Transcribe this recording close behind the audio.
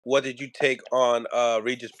what did you take on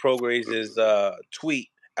Regis Prograis' tweet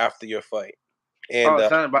after your fight? And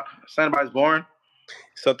something about his boring.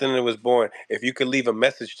 Something that was boring. If you could leave a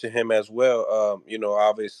message to him as well,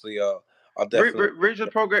 obviously, I'll definitely. Regis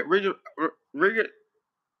Prograis. Regis.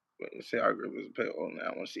 Let's see, I agree with his pay on that.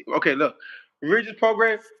 I want to see. Okay, look, Regis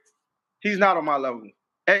Prograis. He's not on my level,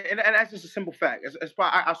 and that's just a simple fact.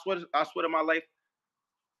 I swear to my life.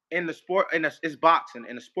 In the sport, it's boxing.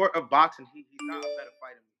 In the sport of boxing, he's not a better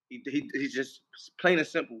fighter. He's just plain and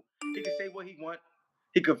simple. He can say what he want.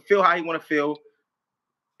 He can feel how he want to feel.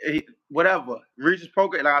 Whatever. Regis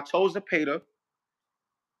Prograis, like I told Zepeda,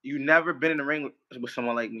 you never been in the ring with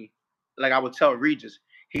someone like me. Like I would tell Regis,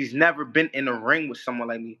 he's never been in the ring with someone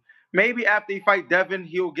like me. Maybe after he fight Devin,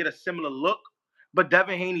 he'll get a similar look. But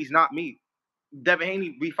Devin Haney's not me. Devin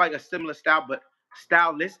Haney, we fight a similar style, but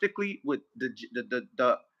stylistically with the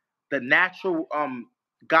natural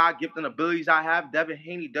God-gifted abilities I have, Devin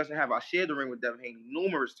Haney doesn't have. I shared the ring with Devin Haney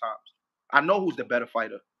numerous times. I know who's the better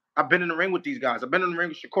fighter. I've been in the ring with these guys. I've been in the ring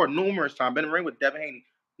with Shakur numerous times. I've been in the ring with Devin Haney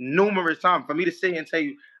numerous times. For me to sit here and tell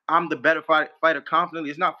you I'm the better fighter confidently,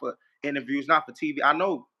 it's not for interviews, not for TV. I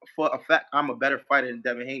know for a fact I'm a better fighter than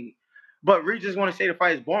Devin Haney. But Regis want to say the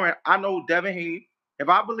fight is boring. I know Devin Haney. If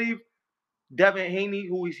I believe Devin Haney,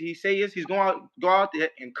 who he say is, he's going to go out there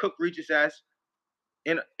and cook Regis' ass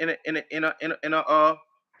in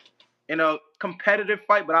a competitive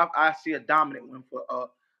fight, but I see a dominant one for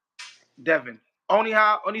Devin.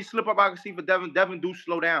 Only slip up I can see for Devin. Devin do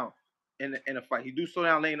slow down in a fight. He do slow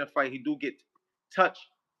down late in a fight. He do get touched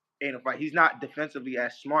in a fight. He's not defensively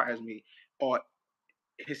as smart as me, or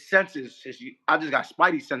his senses. I just got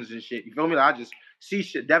spidey senses and shit. You feel me? Like I just see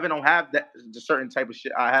shit. Devin don't have the certain type of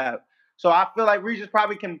shit I have. So I feel like Regis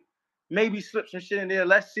probably can maybe slip some shit in there.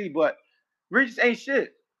 Let's see, but Regis ain't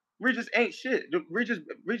shit. Regis ain't shit. Regis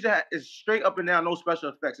is straight up and down, no special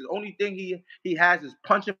effects. The only thing he has is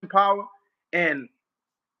punching power and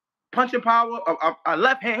punching power. A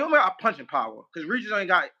left hand. He only got punching power because Regis ain't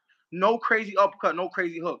got no crazy uppercut, no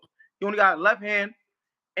crazy hook. He only got a left hand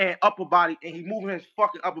and upper body, and he moving his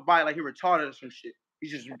fucking upper body like he retarded or some shit.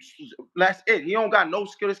 That's it. He don't got no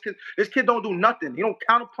skill. This kid don't do nothing. He don't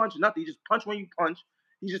counter punch nothing. He just punch when you punch.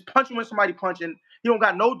 He just punching when somebody punching. He don't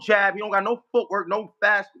got no jab. He don't got no footwork, no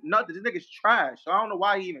fast, nothing. This nigga's trash. So I don't know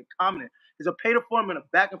why he even commented. It's a pay to form in a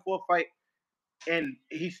back and forth fight, and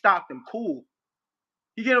he stopped him. Cool.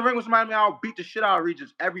 He get in a ring with somebody, I'll beat the shit out of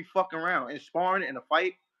Regis every fucking round. In sparring, in a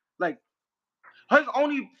fight. Like, his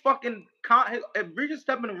only fucking if Regis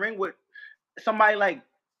step in the ring with somebody like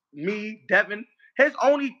me, Devin, his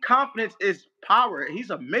only confidence is power. He's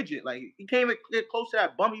a midget. Like, he can't even get close to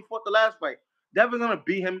that bum he fought the last fight. Devin's gonna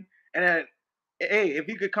beat him. And then, hey, if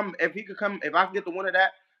I can get the win of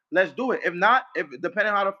that, let's do it. If not,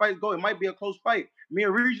 depending on how the fights go, it might be a close fight. Me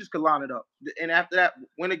and Regis could line it up. And after that,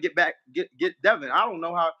 when it get Devin. I don't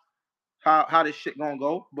know how this shit gonna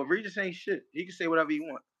go, but Regis ain't shit. He can say whatever he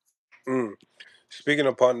want. Speaking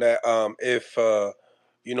upon that, if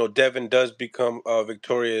Devin does become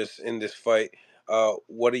victorious in this fight,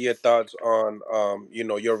 what are your thoughts on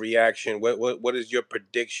your reaction? What is your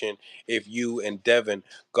prediction if you and Devin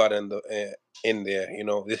got in there?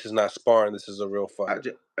 This is not sparring. This is a real fight.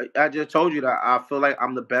 I just told you that I feel like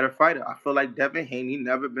I'm the better fighter. I feel like Devin Haney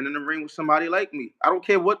never been in the ring with somebody like me. I don't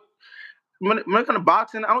care what. When it comes to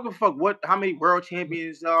boxing, I don't give a fuck how many world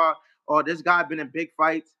champions are, or this guy been in big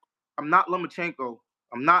fights. I'm not Lomachenko.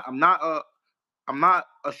 I'm not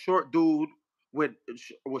a short dude with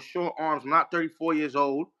short arms. I'm not 34 years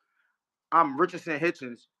old. I'm Richardson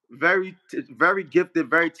Hitchins. Very, very gifted,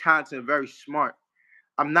 very talented, very smart.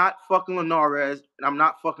 I'm not fucking Linares, and I'm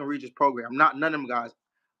not fucking Regis Prograis. I'm not none of them guys.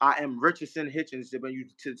 I am Richardson Hitchins. When you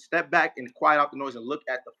to step back and quiet out the noise and look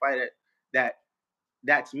at the fight,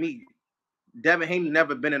 that's me. Devin Haney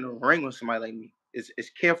never been in a ring with somebody like me. It's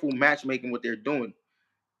careful matchmaking what they're doing.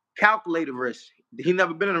 Calculated risk. He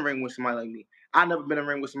never been in a ring with somebody like me. I never been in a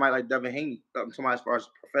ring with somebody like Devin Haney, somebody as far as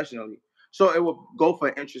professionally. So it will go for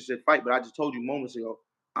an interested fight, but I just told you moments ago,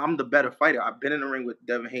 I'm the better fighter. I've been in the ring with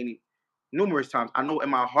Devin Haney numerous times. I know in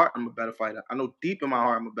my heart I'm a better fighter. I know deep in my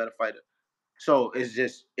heart I'm a better fighter. So it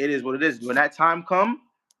is what it is. When that time comes,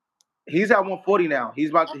 he's at 140 now. He's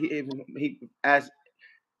about to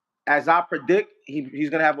as I predict, he's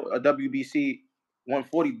gonna have a WBC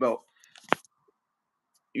 140 belt.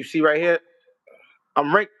 You see right here,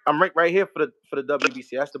 I'm ranked right here for the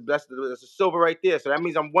WBC. That's the silver right there. So that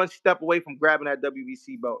means I'm one step away from grabbing that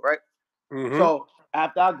WBC belt, right? Mm-hmm. So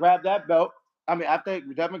after I grab that belt, after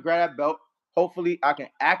Devin grab that belt, hopefully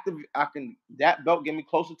that belt get me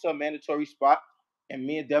closer to a mandatory spot, and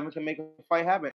me and Devin can make a fight happen.